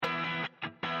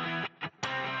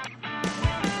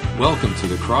Welcome to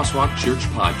the Crosswalk Church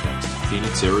Podcast,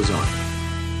 Phoenix, Arizona.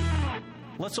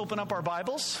 Let's open up our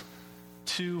Bibles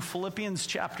to Philippians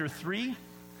chapter 3.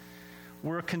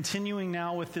 We're continuing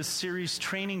now with this series,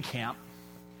 Training Camp.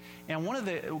 And one of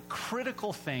the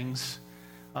critical things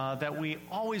that we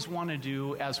always want to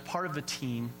do as part of a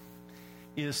team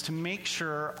is to make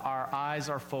sure our eyes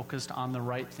are focused on the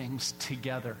right things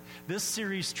together. This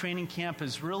series, Training Camp,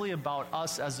 is really about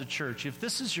us as a church. If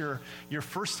this is your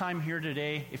first time here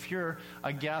today, if you're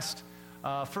a guest,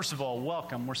 first of all,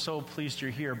 welcome. We're so pleased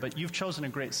you're here, but you've chosen a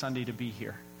great Sunday to be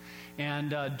here.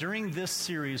 And during this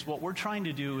series, what we're trying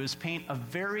to do is paint a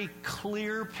very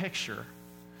clear picture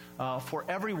for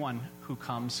everyone who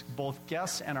comes, both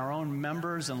guests and our own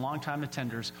members and longtime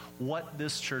attenders, what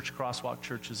this church, Crosswalk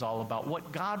Church, is all about,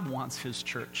 what God wants His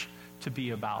church to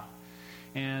be about.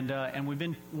 And we've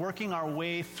been working our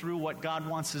way through what God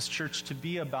wants His church to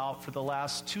be about for the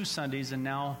last 2 Sundays and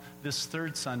now this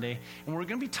third Sunday. And we're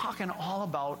going to be talking all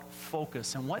about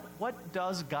focus and what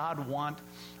does God want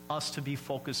us to be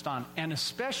focused on, and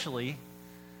especially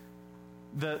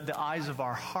the eyes of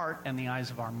our heart and the eyes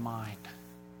of our mind.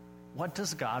 What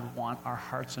does God want our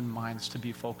hearts and minds to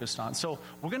be focused on? So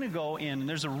we're going to go in, and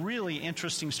there's a really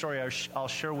interesting story I'll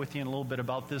share with you in a little bit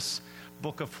about this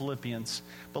book of Philippians.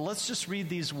 But let's just read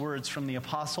these words from the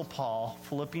Apostle Paul,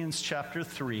 Philippians chapter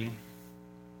 3,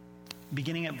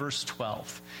 beginning at verse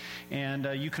 12. And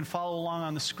you can follow along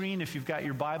on the screen if you've got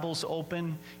your Bibles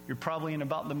open. You're probably in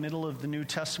about the middle of the New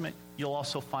Testament. You'll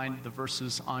also find the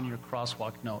verses on your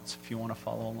crosswalk notes if you want to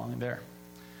follow along there.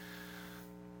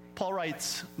 Paul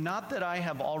writes, "Not that I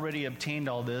have already obtained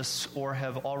all this or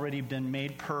have already been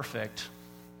made perfect,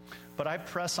 but I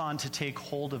press on to take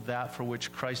hold of that for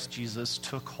which Christ Jesus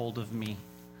took hold of me.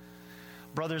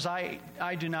 Brothers, I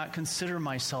do not consider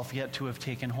myself yet to have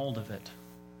taken hold of it.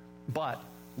 But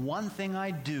one thing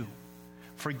I do,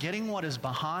 forgetting what is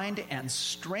behind and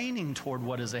straining toward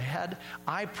what is ahead,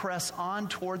 I press on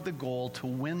toward the goal to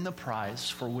win the prize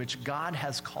for which God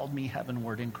has called me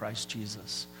heavenward in Christ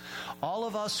Jesus. All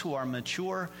of us who are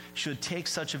mature should take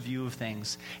such a view of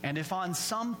things. And if on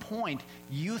some point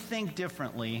you think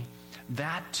differently,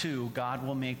 that too God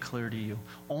will make clear to you.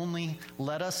 Only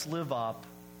let us live up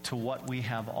to what we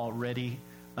have already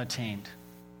attained."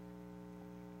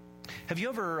 Have you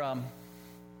ever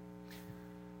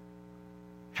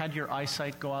had your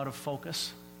eyesight go out of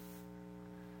focus?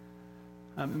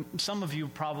 Some of you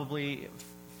probably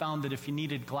found that if you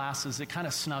needed glasses, it kind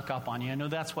of snuck up on you. I know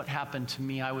that's what happened to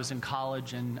me. I was in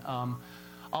college, and all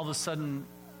of a sudden,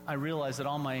 I realized that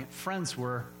all my friends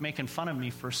were making fun of me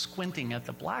for squinting at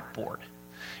the blackboard.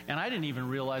 And I didn't even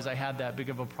realize I had that big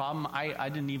of a problem. I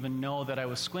didn't even know that I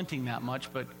was squinting that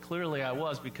much, but clearly I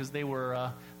was, because they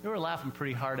were laughing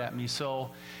pretty hard at me.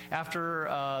 So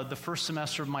after the first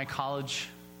semester of my college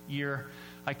year,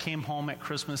 I came home at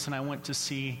Christmas and I went to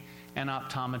see an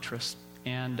optometrist.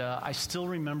 And I still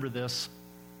remember this.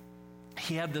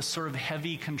 He had this sort of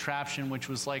heavy contraption, which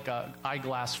was like an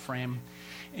eyeglass frame.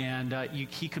 And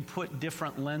he could put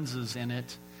different lenses in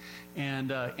it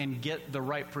and get the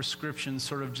right prescription,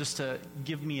 sort of just to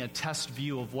give me a test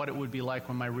view of what it would be like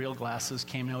when my real glasses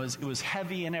came. It was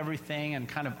heavy and everything and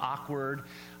kind of awkward.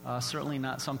 Certainly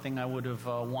not something I would have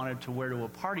wanted to wear to a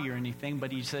party or anything.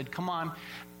 But he said, "Come on,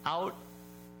 out.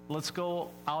 Let's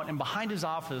go out." And behind his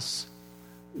office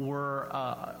were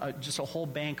just a whole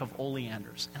bank of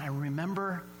oleanders. And I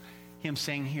remember him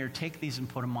saying, "Here, take these and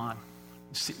put them on.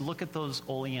 See, look at those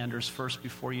oleanders first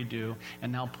before you do,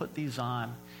 and now put these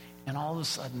on." And all of a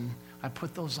sudden, I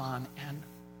put those on, and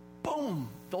boom,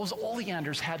 those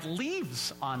oleanders had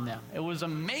leaves on them. It was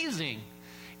amazing.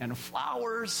 And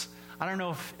flowers. I don't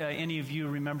know if any of you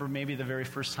remember maybe the very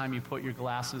first time you put your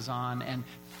glasses on, and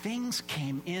things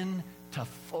came in to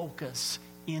focus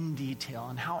in detail,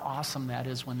 and how awesome that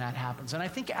is when that happens. And I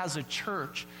think as a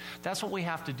church, that's what we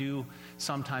have to do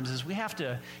sometimes, is we have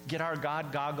to get our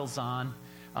God goggles on,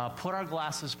 put our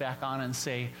glasses back on, and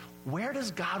say, where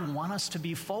does God want us to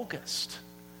be focused?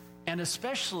 And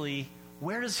especially,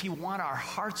 where does He want our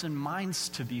hearts and minds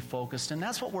to be focused? And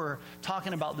that's what we're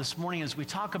talking about this morning, as we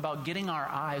talk about getting our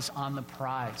eyes on the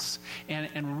prize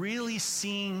and really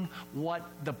seeing what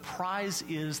the prize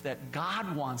is that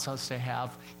God wants us to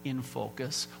have in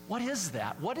focus. What is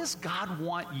that? What does God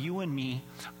want you and me,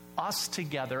 us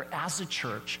together as a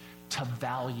church, to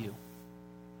value?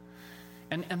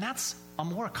 And that's a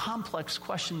more complex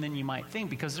question than you might think,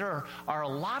 because there are a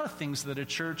lot of things that a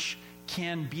church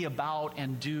can be about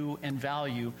and do and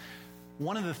value.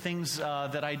 one of the things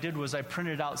that I did was I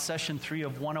printed out session 3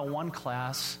 of 101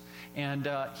 class. And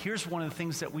here's one of the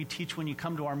things that we teach when you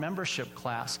come to our membership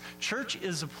class. Church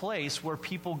is a place where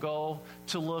people go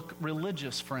to look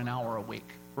religious for an hour a week,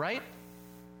 right?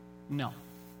 No.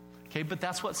 Okay, but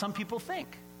that's what some people think,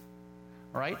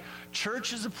 right?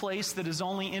 Church is a place that is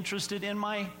only interested in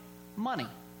my money.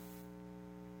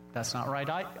 That's not right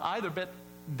either, but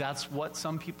that's what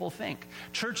some people think.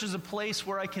 Church is a place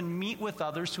where I can meet with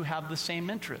others who have the same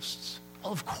interests.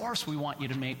 Well, of course we want you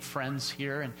to make friends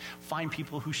here and find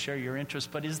people who share your interests,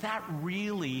 but is that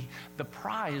really the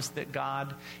prize that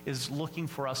God is looking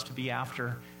for us to be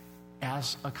after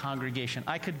as a congregation?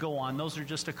 I could go on. Those are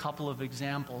just a couple of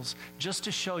examples just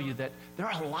to show you that there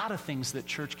are a lot of things that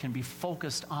church can be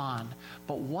focused on,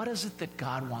 but what is it that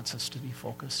God wants us to be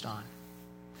focused on?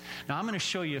 Now, I'm going to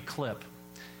show you a clip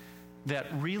that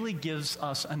really gives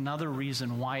us another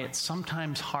reason why it's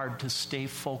sometimes hard to stay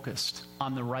focused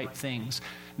on the right things,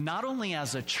 not only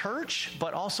as a church,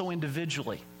 but also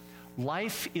individually.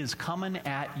 Life is coming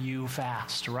at you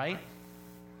fast, right?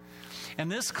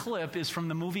 And this clip is from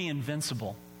the movie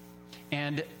Invincible.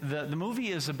 And the movie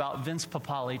is about Vince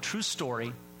Papale, true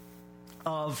story,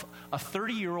 of a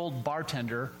 30-year-old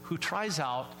bartender who tries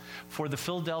out for the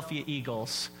Philadelphia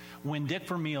Eagles when Dick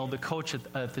Vermeil, the coach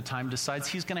at the time, decides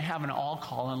he's going to have an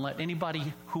all-call and let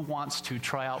anybody who wants to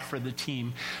try out for the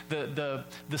team. The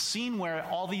scene where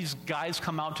all these guys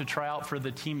come out to try out for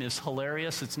the team is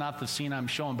hilarious. It's not the scene I'm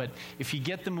showing, but if you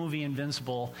get the movie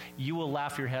Invincible, you will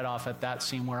laugh your head off at that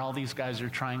scene where all these guys are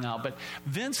trying out. But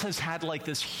Vince has had like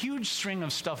this huge string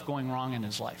of stuff going wrong in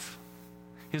his life.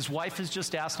 His wife has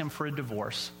just asked him for a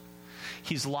divorce.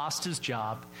 He's lost his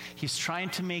job. He's trying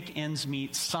to make ends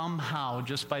meet somehow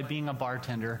just by being a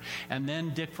bartender. And then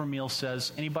Dick Vermeil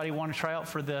says, anybody want to try out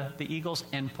for the Eagles?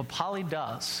 And Papale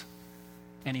does.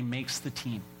 And he makes the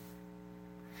team.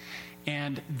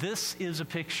 And this is a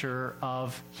picture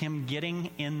of him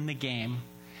getting in the game.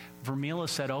 Vermeil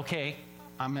has said, okay,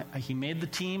 he made the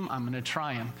team, I'm going to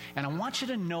try him. And I want you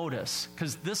to notice,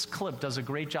 because this clip does a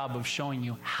great job of showing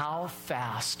you how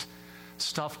fast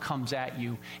stuff comes at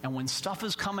you. And when stuff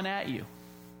is coming at you,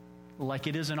 like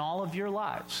it is in all of your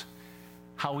lives,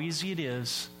 how easy it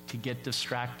is to get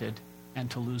distracted and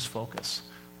to lose focus.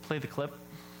 Play the clip.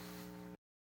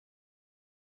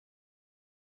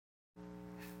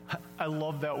 I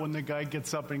love that when the guy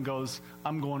gets up and goes,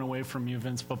 I'm going away from you,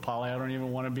 Vince Papale. I don't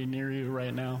even want to be near you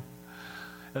right now.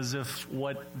 As if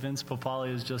what Vince Papale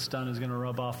has just done is going to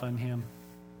rub off on him.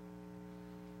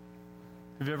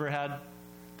 Have you ever had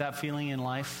that feeling in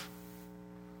life?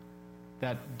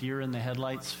 That deer in the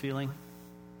headlights feeling?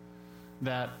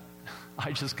 That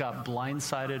I just got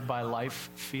blindsided by life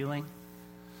feeling?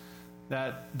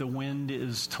 That the wind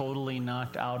is totally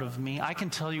knocked out of me? I can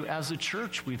tell you, as a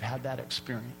church, we've had that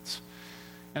experience.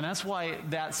 And that's why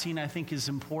that scene, I think, is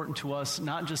important to us,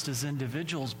 not just as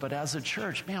individuals, but as a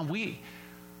church. Man,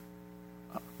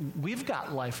 we've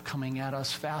got life coming at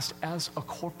us fast as a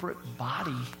corporate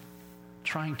body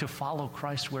trying to follow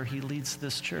Christ where he leads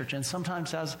this church. And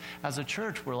sometimes as a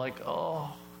church, we're like,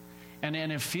 oh, and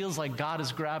it feels like God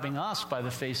is grabbing us by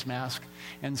the face mask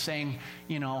and saying,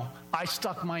 you know, I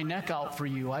stuck my neck out for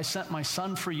you. I sent my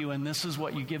son for you, and this is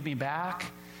what you give me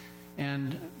back.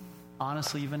 And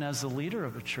honestly, even as the leader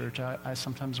of a church, I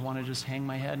sometimes want to just hang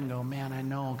my head and go, man, I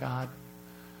know, God,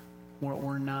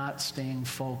 we're not staying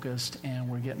focused and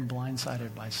we're getting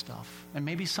blindsided by stuff. And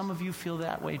maybe some of you feel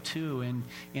that way too in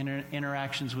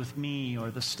interactions with me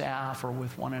or the staff or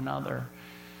with one another.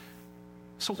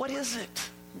 So what is it?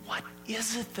 What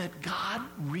is it that God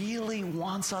really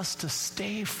wants us to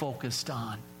stay focused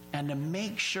on and to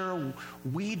make sure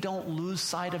we don't lose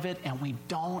sight of it and we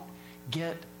don't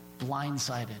get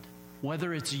blindsided?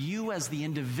 Whether it's you as the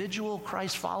individual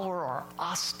Christ follower or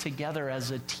us together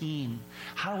as a team,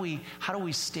 how do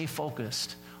we stay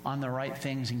focused on the right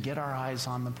things and get our eyes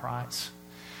on the prize?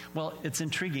 Well, it's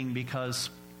intriguing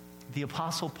because the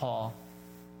Apostle Paul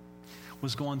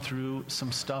was going through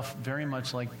some stuff very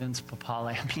much like Vince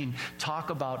Papale. I mean, talk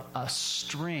about a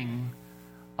string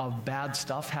of bad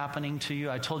stuff happening to you.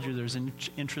 I told you there's an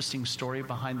interesting story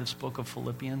behind this book of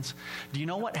Philippians. Do you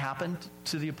know what happened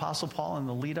to the Apostle Paul in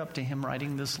the lead up to him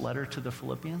writing this letter to the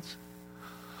Philippians?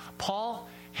 Paul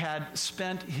had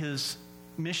spent his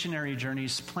missionary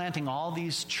journeys planting all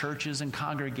these churches and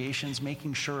congregations,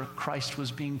 making sure Christ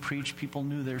was being preached, people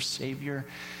knew their Savior.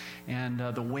 and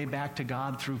the way back to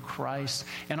God through Christ.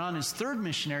 And on his third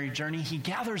missionary journey, he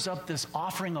gathers up this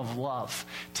offering of love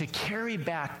to carry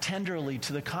back tenderly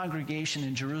to the congregation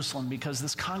in Jerusalem, because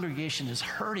this congregation is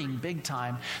hurting big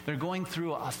time. They're going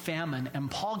through a famine, and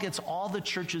Paul gets all the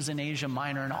churches in Asia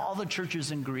Minor and all the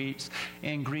churches in Greece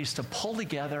to pull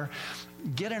together,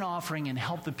 get an offering, and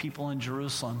help the people in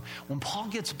Jerusalem. When Paul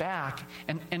gets back,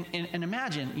 and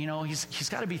imagine, he's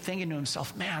got to be thinking to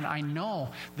himself, man, I know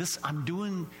this, I'm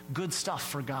doing good stuff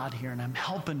for God here, and I'm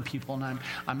helping people, and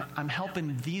I'm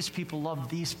helping these people love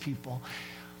these people.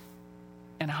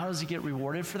 And how does he get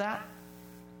rewarded for that?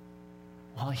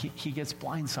 Well, he gets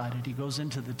blindsided. He goes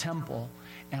into the temple,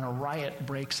 and a riot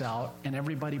breaks out, and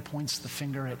everybody points the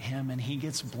finger at him, and he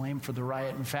gets blamed for the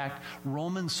riot. In fact,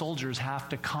 Roman soldiers have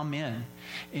to come in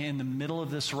the middle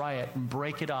of this riot and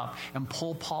break it up and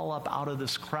pull Paul up out of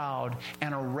this crowd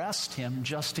and arrest him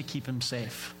just to keep him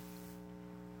safe.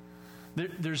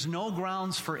 There's no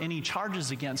grounds for any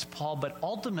charges against Paul, but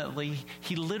ultimately,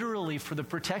 he literally, for the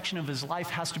protection of his life,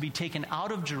 has to be taken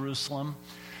out of Jerusalem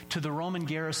to the Roman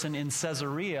garrison in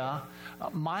Caesarea,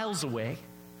 miles away,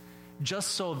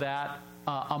 just so that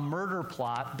a murder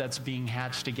plot that's being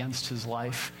hatched against his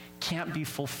life can't be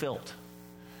fulfilled.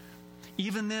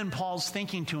 Even then, Paul's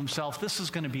thinking to himself, this is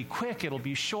going to be quick, it'll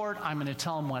be short, I'm going to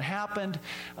tell him what happened.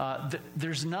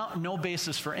 There's no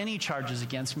basis for any charges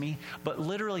against me, but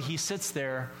literally he sits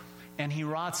there and he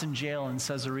rots in jail in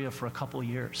Caesarea for a couple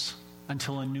years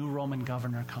until a new Roman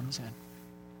governor comes in.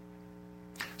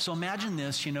 So imagine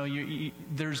this,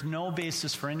 there's no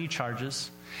basis for any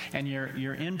charges, and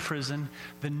you're in prison.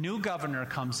 The new governor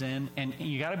comes in, and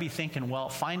you got to be thinking, well,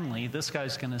 finally, this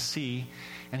guy's going to see,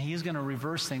 and he's going to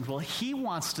reverse things. Well, he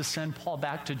wants to send Paul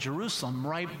back to Jerusalem,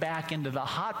 right back into the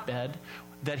hotbed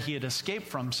that he had escaped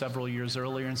from several years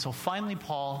earlier. And so finally,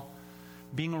 Paul,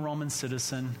 being a Roman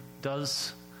citizen,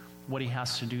 does what he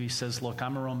has to do. He says, look,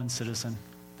 I'm a Roman citizen.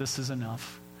 This is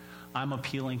enough. I'm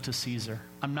appealing to Caesar.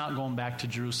 I'm not going back to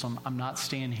Jerusalem. I'm not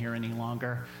staying here any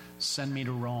longer. Send me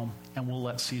to Rome, and we'll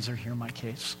let Caesar hear my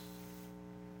case.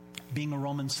 Being a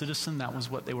Roman citizen, that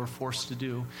was what they were forced to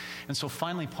do. And so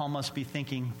finally, Paul must be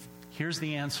thinking, here's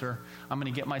the answer. I'm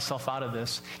going to get myself out of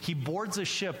this. He boards a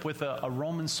ship with a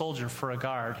Roman soldier for a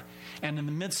guard. And in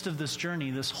the midst of this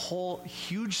journey, this whole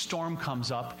huge storm comes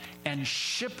up and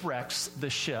shipwrecks the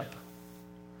ship.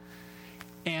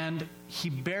 And he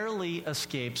barely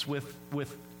escapes with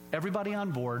everybody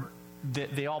on board.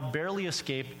 They all barely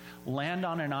escape, land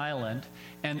on an island,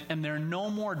 and they're no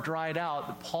more dried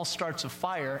out. Paul starts a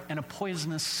fire, and a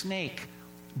poisonous snake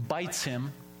bites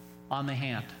him on the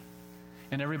hand.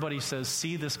 And everybody says,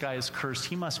 see, this guy is cursed.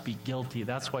 He must be guilty.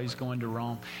 That's why he's going to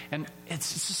Rome. And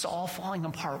it's just all falling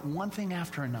apart, one thing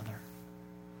after another.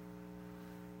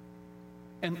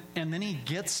 And then he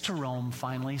gets to Rome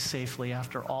finally, safely,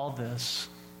 after all this.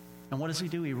 And what does he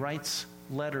do? He writes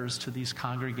letters to these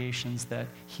congregations that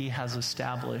he has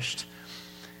established.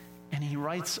 And he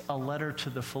writes a letter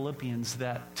to the Philippians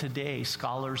that today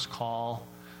scholars call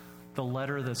the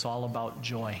letter that's all about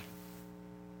joy.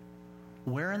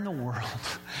 Where in the world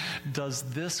does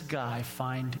this guy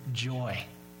find joy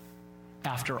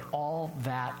after all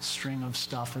that string of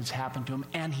stuff has happened to him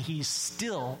and he's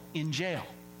still in jail?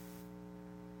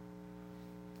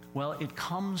 Well, it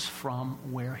comes from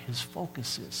where his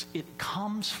focus is. It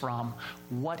comes from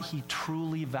what he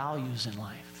truly values in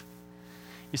life.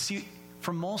 You see,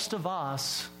 for most of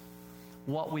us,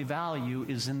 what we value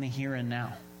is in the here and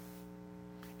now.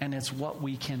 And it's what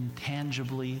we can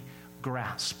tangibly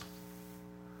grasp.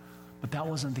 But that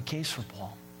wasn't the case for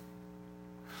Paul.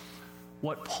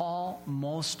 What Paul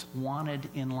most wanted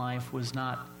in life was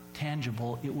not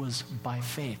tangible, it was by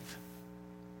faith.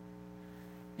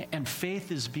 And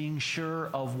faith is being sure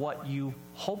of what you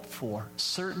hope for,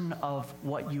 certain of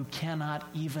what you cannot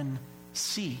even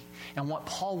see. And what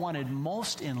Paul wanted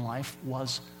most in life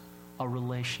was a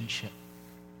relationship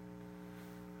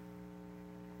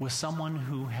with someone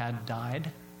who had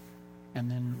died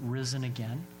and then risen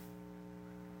again,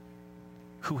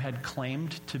 who had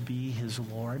claimed to be his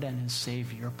Lord and his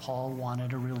Savior. Paul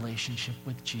wanted a relationship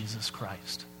with Jesus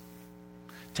Christ.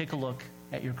 Take a look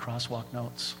at your crosswalk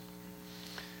notes.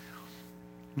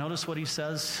 Notice what he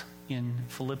says in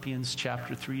Philippians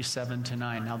chapter 3, 7-9.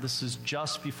 Now, this is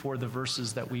just before the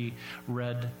verses that we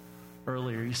read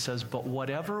earlier. He says, but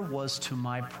whatever was to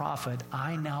my profit,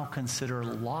 I now consider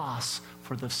loss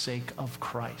for the sake of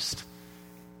Christ.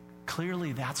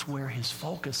 Clearly, that's where his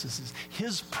focus is.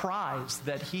 His prize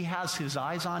that he has his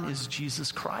eyes on is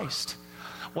Jesus Christ.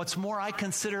 What's more, I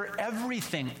consider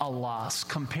everything a loss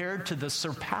compared to the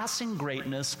surpassing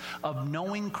greatness of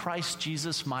knowing Christ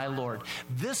Jesus my Lord.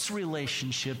 This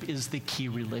relationship is the key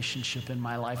relationship in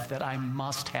my life that I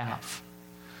must have.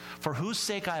 For whose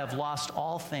sake I have lost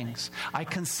all things. I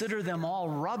consider them all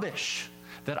rubbish,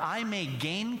 that I may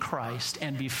gain Christ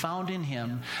and be found in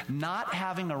him, not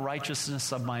having a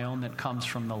righteousness of my own that comes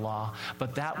from the law,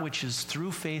 but that which is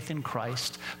through faith in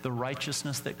Christ, the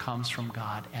righteousness that comes from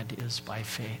God and is by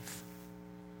faith.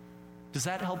 Does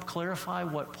that help clarify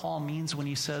what Paul means when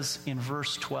he says in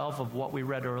verse 12 of what we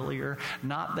read earlier,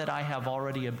 not that I have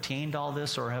already obtained all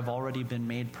this or have already been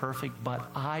made perfect, but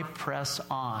I press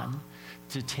on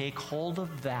to take hold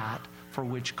of that for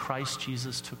which Christ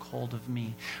Jesus took hold of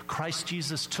me. Christ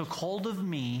Jesus took hold of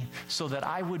me so that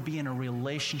I would be in a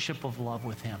relationship of love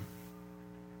with him.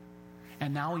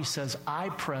 And now he says, I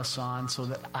press on so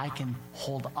that I can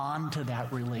hold on to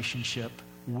that relationship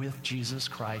with Jesus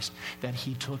Christ that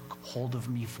he took hold of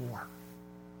me for.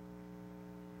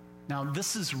 Now,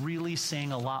 this is really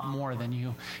saying a lot more than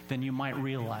you might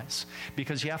realize,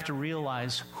 because you have to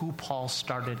realize who Paul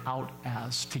started out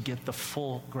as to get the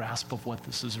full grasp of what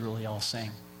this is really all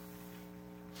saying.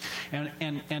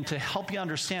 And to help you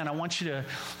understand, I want you to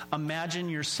imagine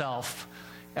yourself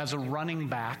as a running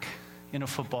back in a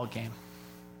football game,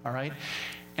 all right?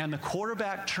 And the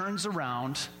quarterback turns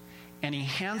around and he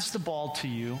hands the ball to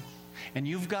you, and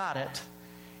you've got it,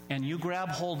 and you grab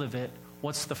hold of it.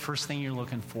 What's the first thing you're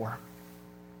looking for?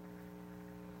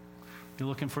 You're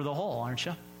looking for the hole, aren't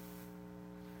you?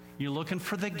 You're looking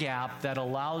for the gap that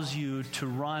allows you to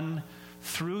run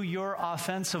through your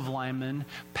offensive lineman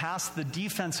past the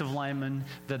defensive lineman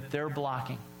that they're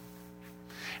blocking.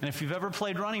 And if you've ever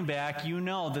played running back, you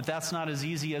know that that's not as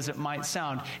easy as it might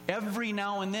sound. Every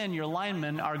now and then, your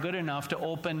linemen are good enough to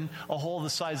open a hole the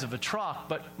size of a truck,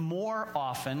 but more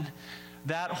often,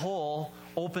 that hole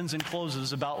opens and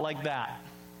closes about like that.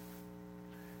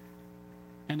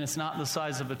 And it's not the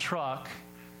size of a truck.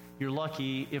 You're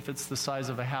lucky if it's the size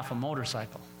of a half a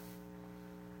motorcycle.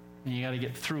 And you got to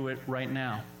get through it right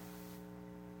now.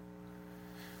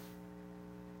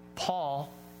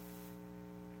 Paul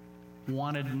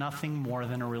wanted nothing more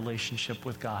than a relationship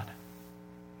with God.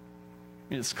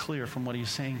 It's clear from what he's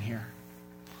saying here.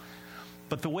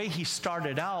 But the way he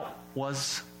started out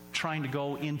was trying to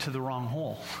go into the wrong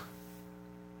hole,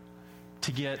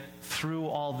 to get through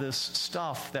all this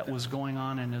stuff that was going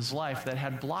on in his life that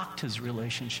had blocked his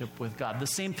relationship with God. The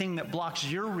same thing that blocks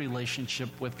your relationship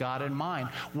with God and mine.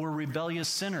 We're rebellious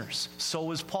sinners.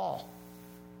 So is Paul.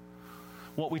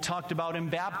 What we talked about in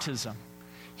baptism.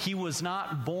 He was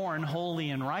not born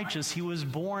holy and righteous. He was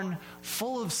born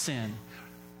full of sin,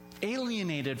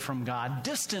 alienated from God,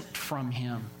 distant from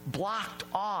him, blocked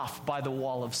off by the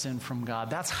wall of sin from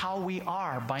God. That's how we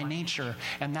are by nature,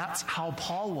 and that's how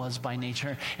Paul was by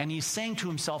nature. And he's saying to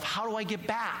himself, how do I get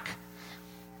back?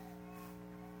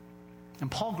 And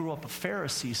Paul grew up a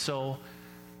Pharisee, so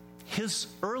his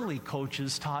early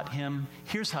coaches taught him,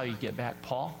 here's how you get back,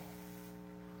 Paul.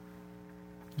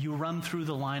 You run through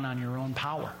the line on your own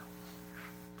power.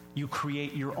 You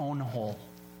create your own hole.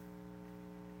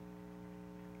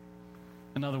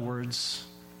 In other words,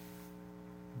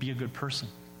 be a good person.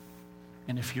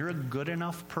 And if you're a good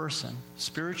enough person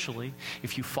spiritually,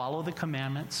 if you follow the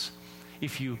commandments,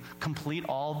 if you complete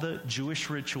all the Jewish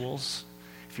rituals,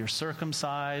 if you're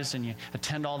circumcised and you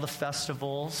attend all the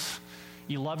festivals,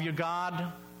 you love your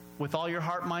God with all your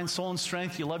heart, mind, soul, and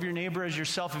strength, you love your neighbor as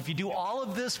yourself, if you do all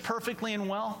of this perfectly and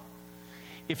well,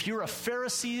 if you're a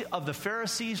Pharisee of the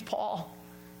Pharisees, Paul,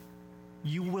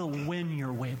 you will win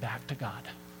your way back to God.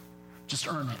 Just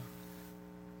earn it.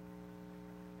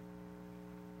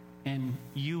 And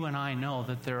you and I know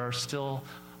that there are still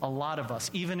a lot of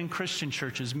us, even in Christian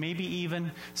churches, maybe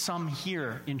even some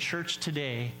here in church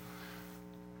today,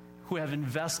 who have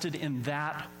invested in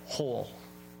that hole.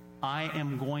 I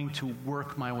am going to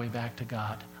work my way back to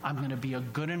God. I'm going to be a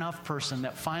good enough person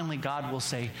that finally God will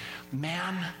say,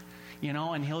 man,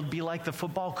 and he'll be like the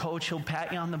football coach. He'll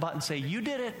pat you on the butt and say, you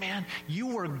did it, man. You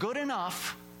were good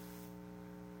enough.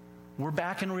 We're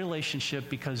back in a relationship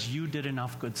because you did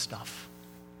enough good stuff.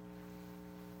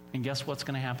 And guess what's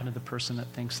going to happen to the person that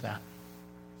thinks that?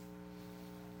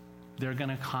 They're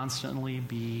going to constantly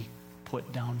be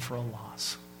put down for a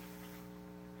loss.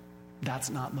 That's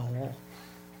not the hole.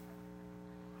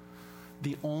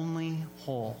 The only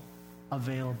hole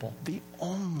available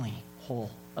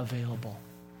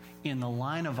in the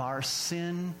line of our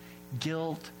sin,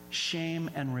 guilt,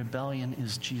 shame, and rebellion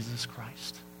is Jesus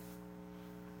Christ.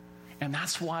 And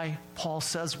that's why Paul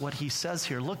says what he says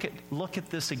here. Look at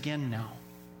this again now.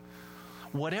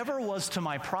 Whatever was to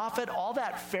my profit, all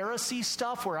that Pharisee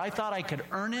stuff where I thought I could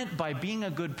earn it by being a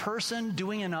good person,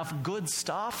 doing enough good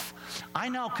stuff, I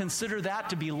now consider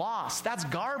that to be lost. That's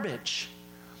garbage.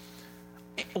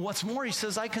 What's more, he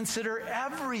says, I consider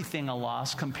everything a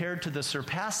loss compared to the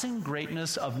surpassing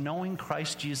greatness of knowing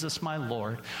Christ Jesus my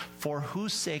Lord, for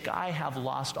whose sake I have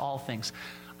lost all things.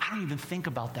 I don't even think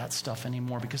about that stuff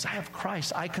anymore because I have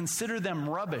Christ. I consider them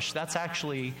rubbish. That's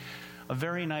actually a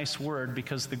very nice word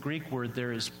because the Greek word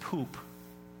there is poop.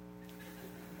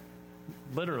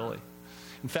 Literally.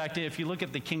 In fact, if you look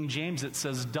at the King James, it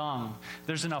says dung.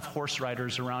 There's enough horse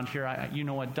riders around here. You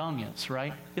know what dung is,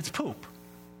 right? It's poop.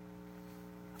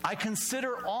 I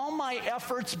consider all my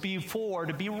efforts before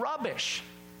to be rubbish.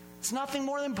 It's nothing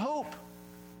more than poop.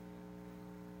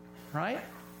 Right?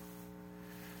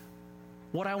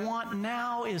 What I want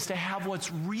now is to have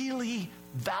what's really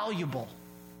valuable.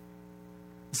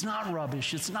 It's not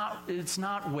rubbish. It's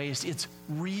not waste. It's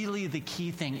really the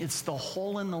key thing. It's the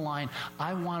hole in the line.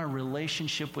 I want a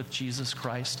relationship with Jesus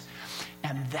Christ.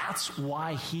 And that's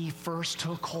why he first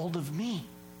took hold of me.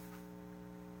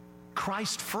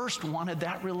 Christ first wanted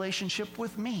that relationship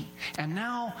with me. And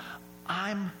now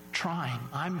I'm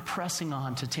pressing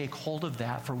on to take hold of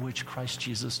that for which Christ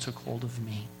Jesus took hold of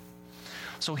me.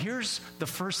 So here's the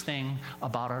first thing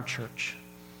about our church.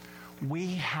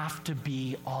 We have to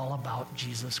be all about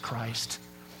Jesus Christ.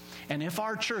 And if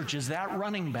our church is that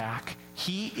running back,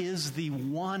 he is the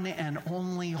one and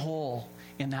only hole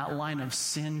in that line of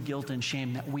sin, guilt, and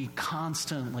shame that we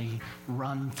constantly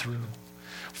run through.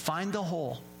 Find the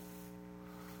hole.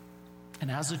 And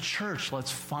as a church,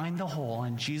 let's find the hole,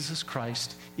 and Jesus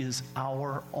Christ is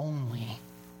our only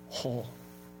hole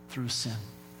through sin.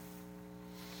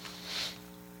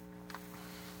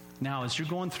 Now, as you're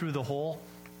going through the hole,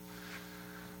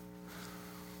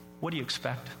 what do you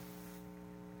expect?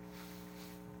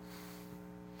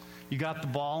 You got the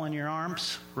ball in your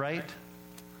arms, right?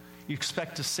 You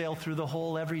expect to sail through the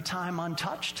hole every time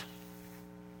untouched?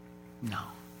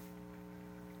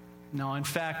 No, in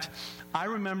fact, I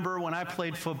remember when I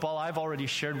played football, I've already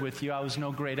shared with you, I was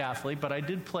no great athlete, but I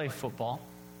did play football.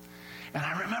 And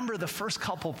I remember the first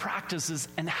couple practices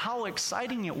and how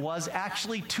exciting it was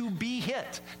actually to be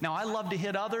hit. Now, I love to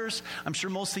hit others. I'm sure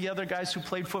most of the other guys who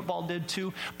played football did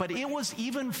too. But it was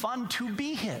even fun to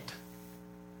be hit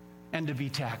and to be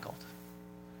tackled.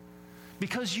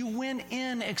 Because you went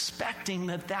in expecting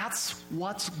that that's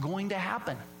what's going to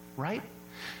happen, right?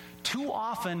 Too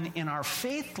often in our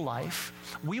faith life,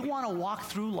 we want to walk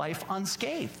through life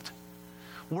unscathed.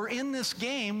 We're in this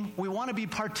game, we want to be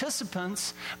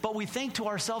participants, but we think to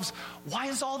ourselves, why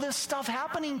is all this stuff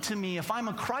happening to me if I'm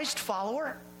a Christ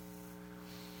follower?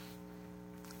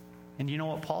 And you know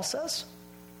what Paul says?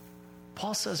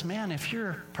 Paul says, man, if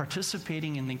you're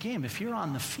participating in the game, if you're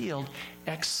on the field,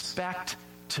 expect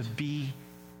to be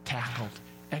tackled.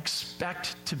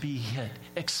 Expect to be hit.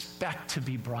 Expect to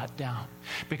be brought down.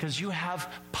 Because you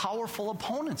have powerful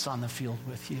opponents on the field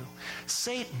with you.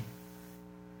 Satan,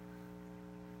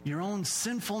 your own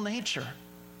sinful nature,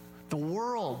 the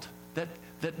world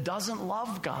that doesn't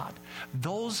love God.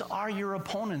 Those are your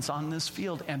opponents on this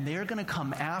field, and they're going to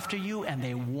come after you, and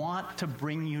they want to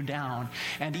bring you down.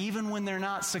 And even when they're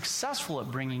not successful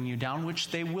at bringing you down,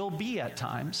 which they will be at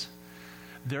times,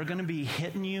 they're going to be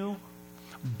hitting you,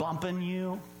 bumping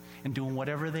you, and doing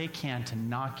whatever they can to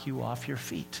knock you off your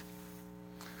feet.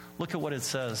 Look at what it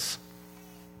says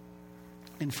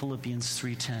in Philippians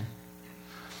 3:10.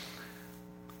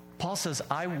 Paul says,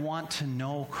 I want to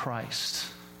know Christ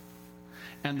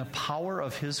and the power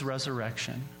of his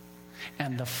resurrection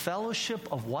and the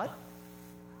fellowship of what?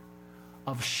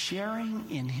 Of sharing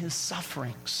in his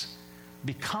sufferings,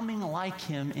 becoming like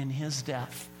him in his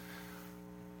death.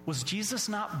 Was Jesus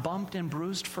not bumped and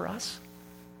bruised for us?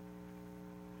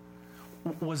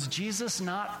 Was Jesus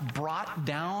not brought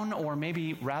down, or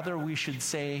maybe rather we should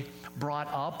say brought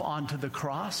up onto the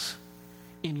cross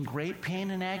in great pain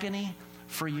and agony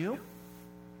for you?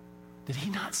 Did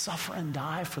he not suffer and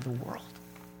die for the world?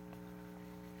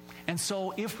 And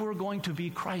so if we're going to be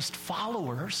Christ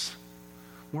followers,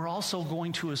 we're also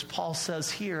going to, as Paul says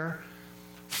here,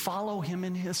 follow him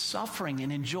in his suffering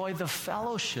and enjoy the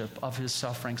fellowship of his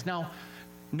sufferings. Now,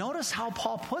 notice how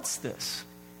Paul puts this.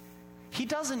 He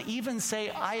doesn't even say,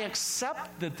 I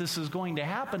accept that this is going to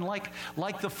happen.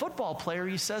 Like the football player,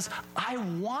 he says, I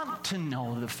want to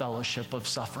know the fellowship of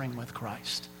suffering with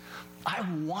Christ. I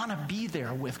want to be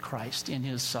there with Christ in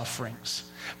his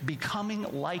sufferings, becoming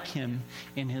like him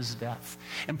in his death.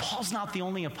 And Paul's not the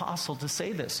only apostle to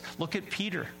say this. Look at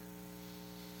Peter.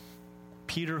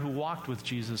 Peter, who walked with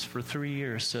Jesus for 3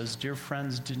 years, says, "Dear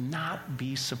friends, do not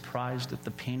be surprised at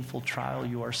the painful trial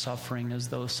you are suffering as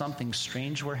though something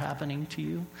strange were happening to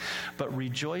you, but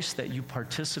rejoice that you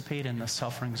participate in the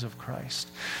sufferings of Christ,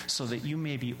 so that you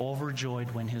may be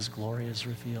overjoyed when his glory is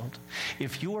revealed.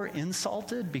 If you are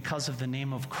insulted because of the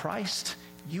name of Christ,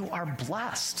 you are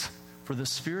blessed, for the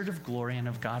Spirit of glory and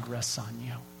of God rests on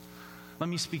you." Let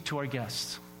me speak to our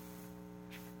guests.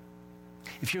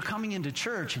 If you're coming into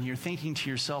church and you're thinking to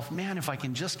yourself, "Man, if I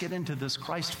can just get into this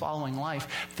Christ-following life,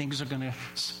 things are going to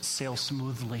sail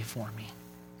smoothly for me,"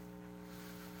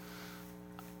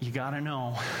 you got to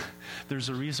know there's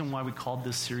a reason why we called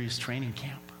this series Training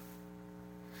Camp.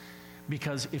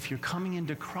 Because if you're coming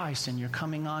into Christ and you're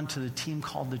coming on to the team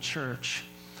called the church,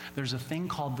 there's a thing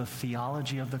called the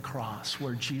theology of the cross,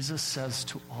 where Jesus says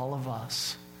to all of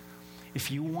us,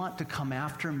 "If you want to come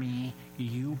after me,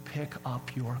 you pick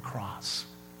up your cross."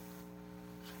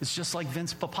 It's just like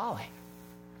Vince Papale.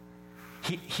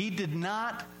 He did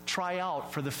not try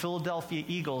out for the Philadelphia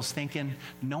Eagles thinking,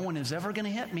 "No one is ever going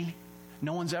to hit me.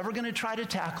 No one's ever going to try to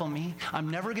tackle me.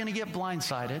 I'm never going to get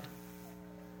blindsided."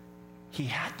 He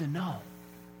had to know.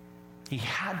 He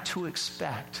had to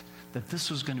expect that this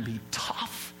was going to be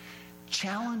tough,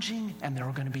 challenging, and there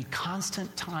were going to be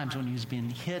constant times when he was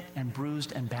being hit and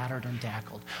bruised and battered and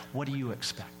tackled. What do you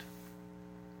expect?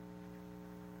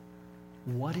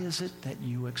 What is it that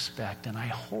you expect? And I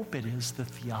hope it is the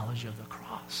theology of the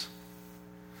cross.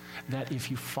 That if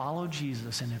you follow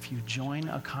Jesus and if you join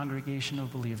a congregation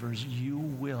of believers, you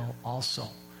will also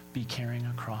be carrying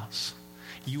a cross.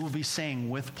 You will be saying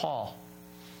with Paul,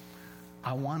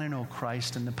 "I want to know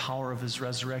Christ and the power of his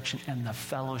resurrection and the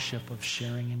fellowship of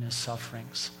sharing in his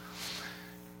sufferings."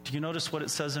 Do you notice what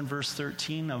it says in verse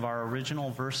 13 of our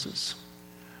original verses?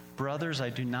 "Brothers, I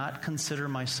do not consider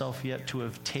myself yet to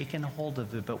have taken hold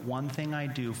of it, but one thing I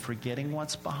do, forgetting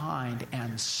what's behind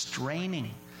and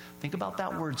straining." Think about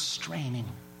that word, straining.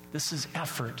 This is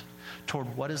effort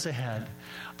toward what is ahead.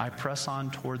 "I press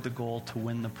on toward the goal to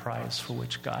win the prize for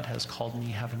which God has called me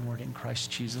heavenward in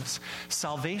Christ Jesus."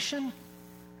 Salvation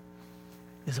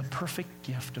is a perfect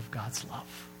gift of God's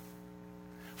love.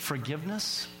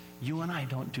 Forgiveness, you and I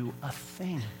don't do a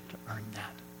thing to earn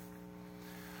that.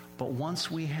 But once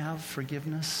we have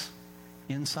forgiveness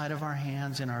inside of our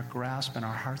hands, in our grasp, in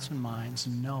our hearts and minds,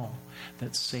 know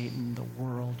that Satan, the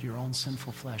world, your own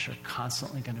sinful flesh are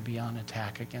constantly going to be on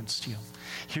attack against you.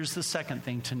 Here's the second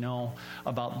thing to know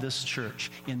about this church.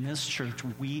 In this church,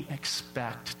 we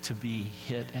expect to be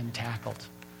hit and tackled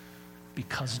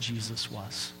because Jesus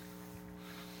was.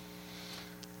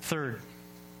 Third,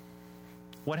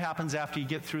 what happens after you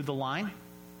get through the line?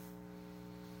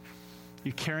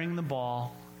 You're carrying the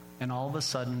ball, and all of a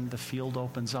sudden the field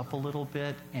opens up a little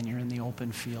bit and you're in the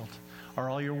open field. Are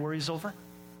all your worries over?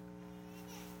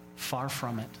 Far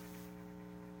from it.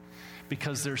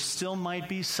 Because there still might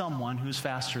be someone who's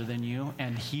faster than you,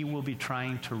 and he will be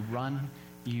trying to run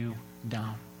you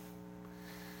down.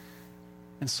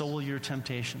 And so will your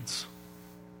temptations.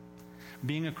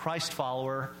 Being a Christ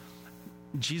follower,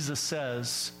 Jesus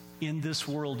says, "In this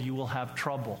world you will have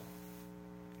trouble."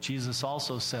 Jesus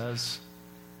also says,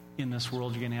 "In this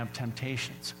world you're going to have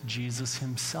temptations." Jesus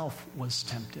himself was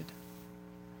tempted.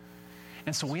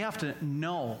 And so we have to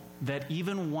know that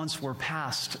even once we're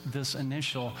past this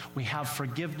initial, we have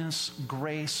forgiveness,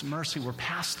 grace, mercy, we're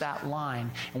past that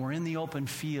line and we're in the open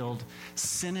field,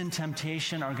 sin and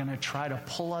temptation are going to try to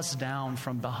pull us down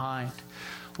from behind.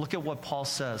 Look at what Paul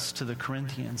says to the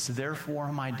Corinthians.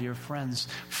 "Therefore, my dear friends,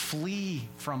 flee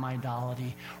from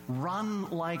idolatry.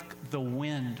 Run like the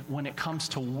wind when it comes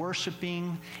to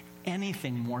worshiping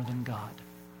anything more than God."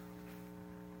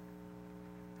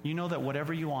 You know that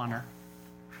whatever you honor,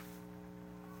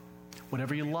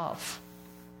 whatever you love,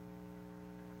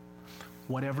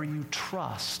 whatever you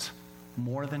trust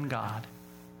more than God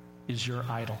is your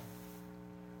idol,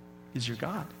 is your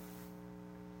God.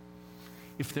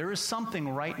 If there is something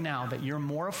right now that you're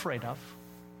more afraid of,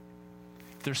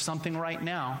 if there's something right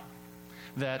now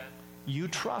that you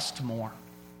trust more,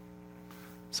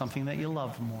 something that you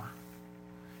love more,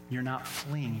 you're not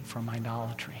fleeing from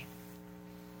idolatry.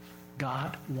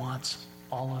 God wants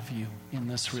all of you in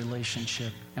this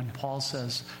relationship. And Paul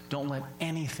says, don't let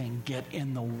anything get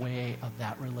in the way of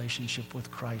that relationship with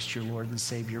Christ, your Lord and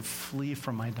Savior. Flee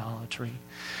from idolatry.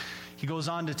 He goes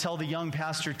on to tell the young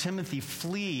pastor Timothy,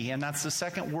 flee, and that's the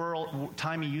second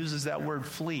time he uses that word,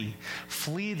 flee.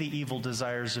 Flee the evil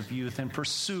desires of youth and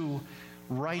pursue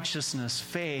righteousness,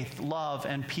 faith, love,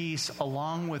 and peace,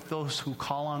 along with those who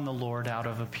call on the Lord out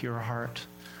of a pure heart.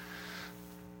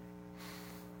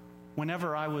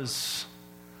 Whenever I was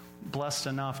blessed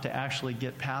enough to actually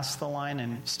get past the line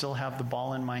and still have the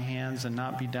ball in my hands and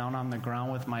not be down on the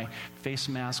ground with my face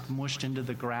mask mushed into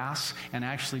the grass and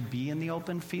actually be in the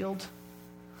open field,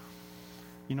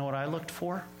 you know what I looked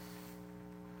for?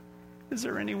 Is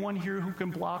there anyone here who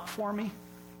can block for me?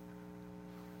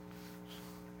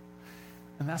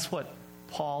 And that's what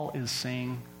Paul is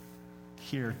saying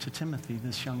here to Timothy,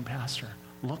 this young pastor.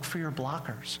 Look for your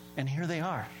blockers. And here they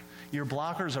are. Your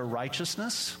blockers are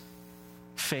righteousness,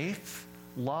 faith,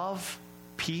 love,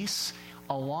 peace,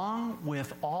 along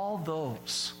with all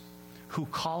those who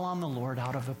call on the Lord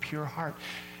out of a pure heart.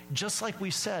 Just like we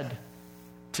said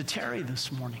to Terry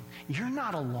this morning, you're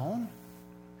not alone.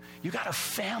 You got a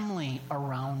family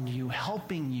around you,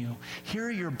 helping you. Here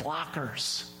are your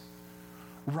blockers.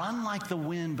 Run like the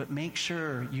wind, but make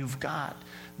sure you've got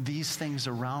these things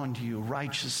around you: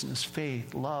 righteousness,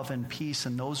 faith, love, and peace,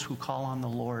 and those who call on the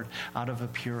Lord out of a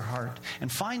pure heart.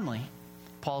 And finally,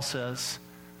 Paul says,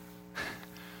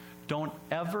 don't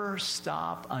ever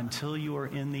stop until you are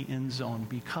in the end zone,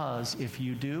 because if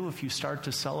you do, if you start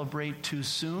to celebrate too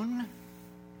soon,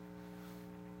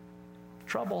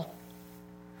 trouble.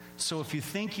 So if you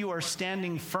think you are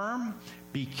standing firm,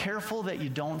 be careful that you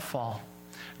don't fall.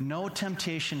 No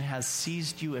temptation has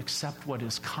seized you except what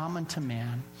is common to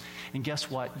man. And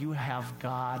guess what? You have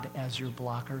God as your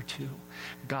blocker too.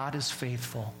 God is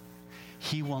faithful.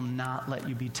 He will not let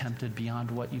you be tempted beyond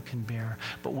what you can bear.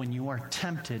 But when you are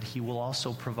tempted, he will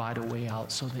also provide a way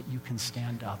out so that you can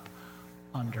stand up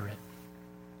under it.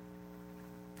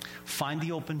 Find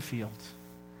the open field.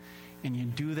 And you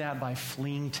do that by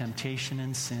fleeing temptation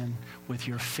and sin with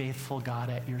your faithful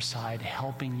God at your side,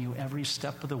 helping you every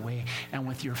step of the way, and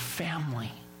with your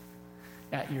family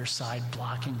at your side,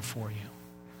 blocking for you.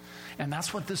 And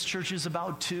that's what this church is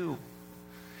about too.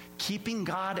 Keeping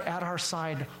God at our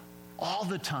side all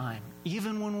the time,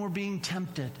 even when we're being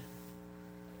tempted,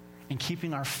 and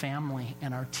keeping our family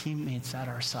and our teammates at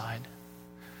our side,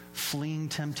 fleeing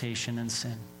temptation and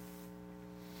sin.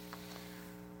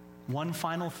 One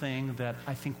final thing that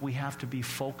I think we have to be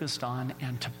focused on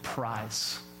and to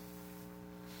prize.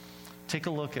 Take a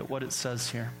look at what it says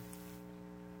here.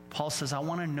 Paul says, I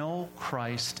want to know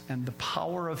Christ and the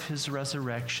power of his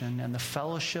resurrection and the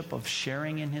fellowship of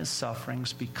sharing in his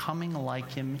sufferings, becoming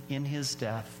like him in his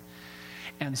death,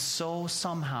 and so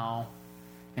somehow,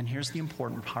 and here's the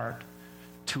important part,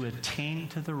 to attain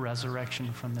to the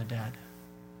resurrection from the dead.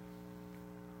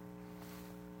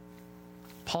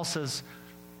 Paul says,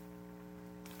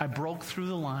 I broke through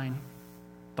the line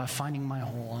by finding my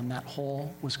hole, and that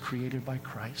hole was created by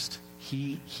Christ.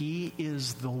 He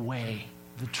is the way,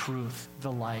 the truth,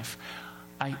 the life.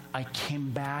 I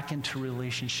came back into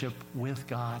relationship with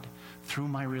God through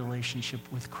my relationship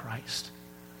with Christ.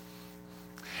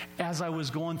 As I was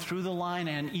going through the line,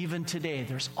 and even today,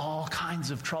 there's all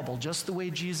kinds of trouble. Just the way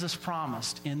Jesus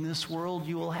promised, in this world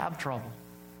you will have trouble.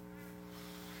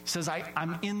 He says,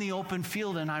 I'm in the open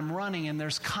field and I'm running, and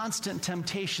there's constant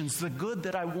temptations. The good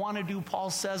that I want to do, Paul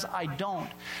says, I don't.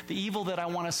 The evil that I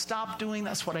want to stop doing,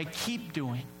 that's what I keep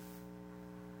doing.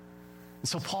 And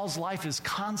so Paul's life is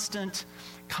constant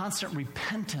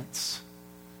repentance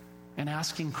and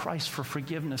asking Christ for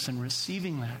forgiveness and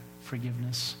receiving that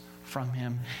forgiveness from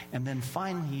him. And then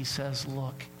finally he says,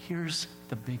 look, here's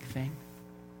the big thing.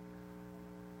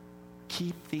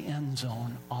 Keep the end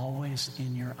zone always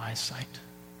in your eyesight.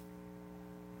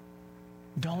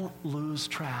 Don't lose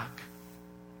track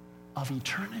of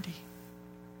eternity,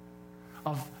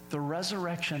 of the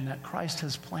resurrection that Christ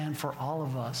has planned for all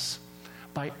of us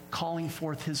by calling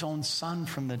forth his own Son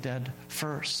from the dead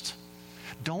first.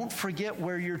 Don't forget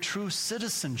where your true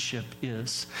citizenship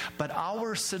is, but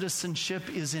our citizenship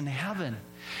is in heaven,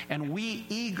 and we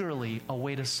eagerly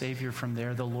await a Savior from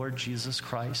there, the Lord Jesus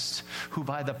Christ, who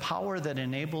by the power that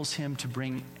enables him to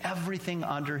bring everything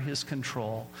under his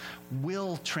control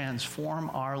will transform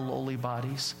our lowly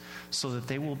bodies so that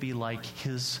they will be like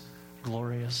his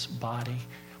glorious body.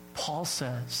 Paul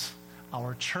says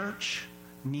our church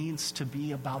needs to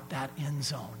be about that end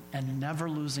zone and never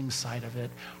losing sight of it,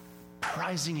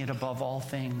 prizing it above all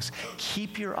things.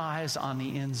 Keep your eyes on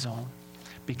the end zone,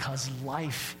 because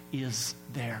life is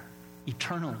there.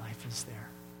 Eternal life is there.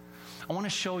 I want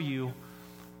to show you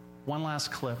one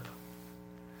last clip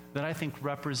that I think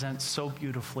represents so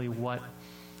beautifully what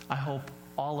I hope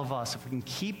all of us, if we can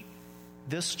keep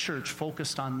this church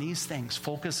focused on these things,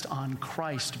 focused on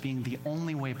Christ being the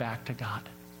only way back to God,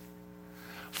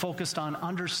 focused on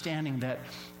understanding that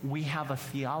we have a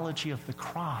theology of the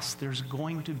cross. There's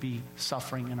going to be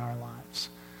suffering in our lives.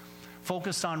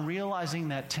 Focused on realizing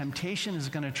that temptation is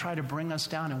going to try to bring us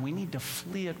down, and we need to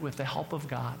flee it with the help of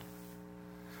God.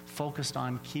 focused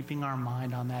on keeping our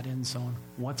mind on that end zone.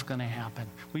 What's going to happen?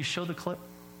 Will you show the clip?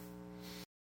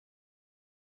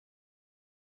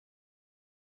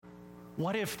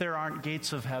 What if there aren't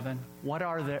gates of heaven? What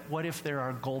if there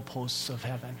are goalposts of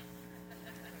heaven?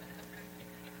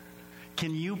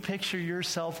 Can you picture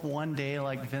yourself one day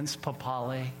like Vince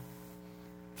Papale,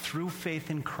 through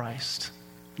faith in Christ,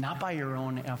 not by your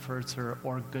own efforts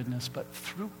or goodness, but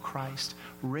through Christ,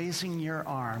 raising your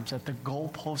arms at the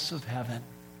goalposts of heaven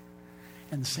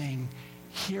and saying,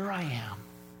 here I am.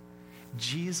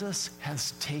 Jesus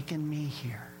has taken me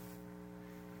here.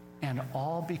 And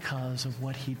all because of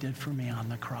what he did for me on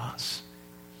the cross.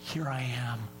 Here I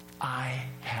am. I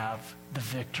have the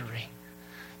victory.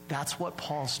 That's what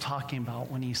Paul's talking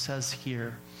about when he says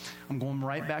here, I'm going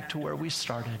right back to where we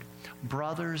started.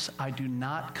 Brothers, I do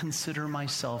not consider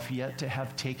myself yet to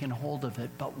have taken hold of it,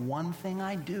 but one thing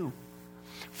I do,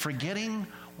 forgetting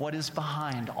what is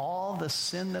behind, all the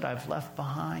sin that I've left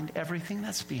behind, everything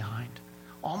that's behind,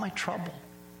 all my trouble,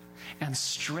 and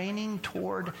straining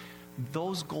toward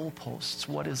those goalposts,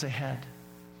 what is ahead,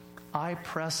 I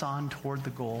press on toward the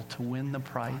goal to win the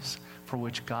prize for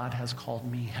which God has called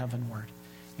me heavenward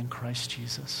in Christ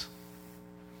Jesus.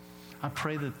 I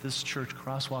pray that this church,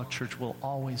 Crosswalk Church, will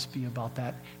always be about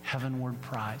that heavenward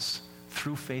prize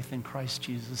through faith in Christ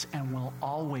Jesus, and will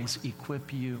always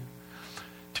equip you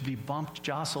to be bumped,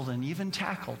 jostled, and even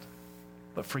tackled,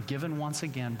 but forgiven once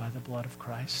again by the blood of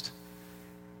Christ,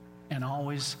 and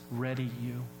always ready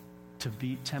you to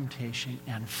beat temptation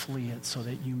and flee it so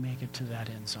that you make it to that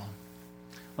end zone.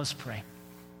 Let's pray.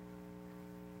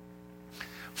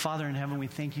 Father in heaven, we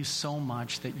thank you so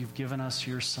much that you've given us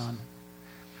your Son.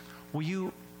 Will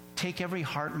you take every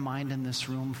heart and mind in this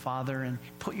room, Father, and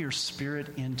put your Spirit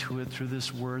into it through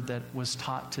this word that was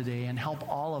taught today, and help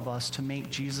all of us to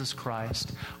make Jesus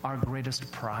Christ our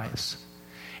greatest prize.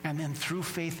 And then through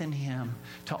faith in him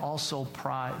to also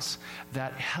prize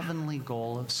that heavenly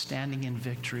goal of standing in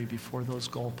victory before those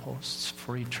goalposts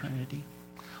for eternity.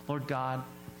 Lord God,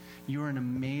 you are an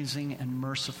amazing and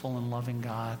merciful and loving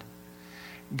God.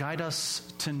 Guide us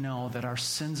to know that our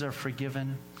sins are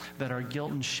forgiven, that our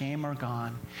guilt and shame are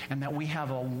gone, and that we have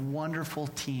a wonderful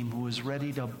team who is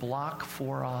ready to block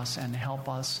for us and help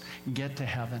us get to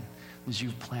heaven as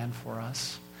you've planned for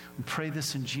us. We pray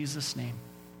this in Jesus' name.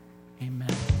 Amen.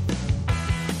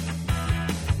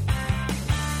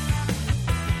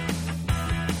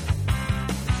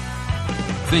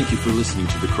 Thank you for listening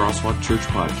to the Crosswalk Church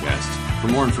Podcast. For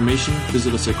more information,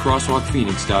 visit us at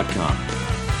crosswalkphoenix.com.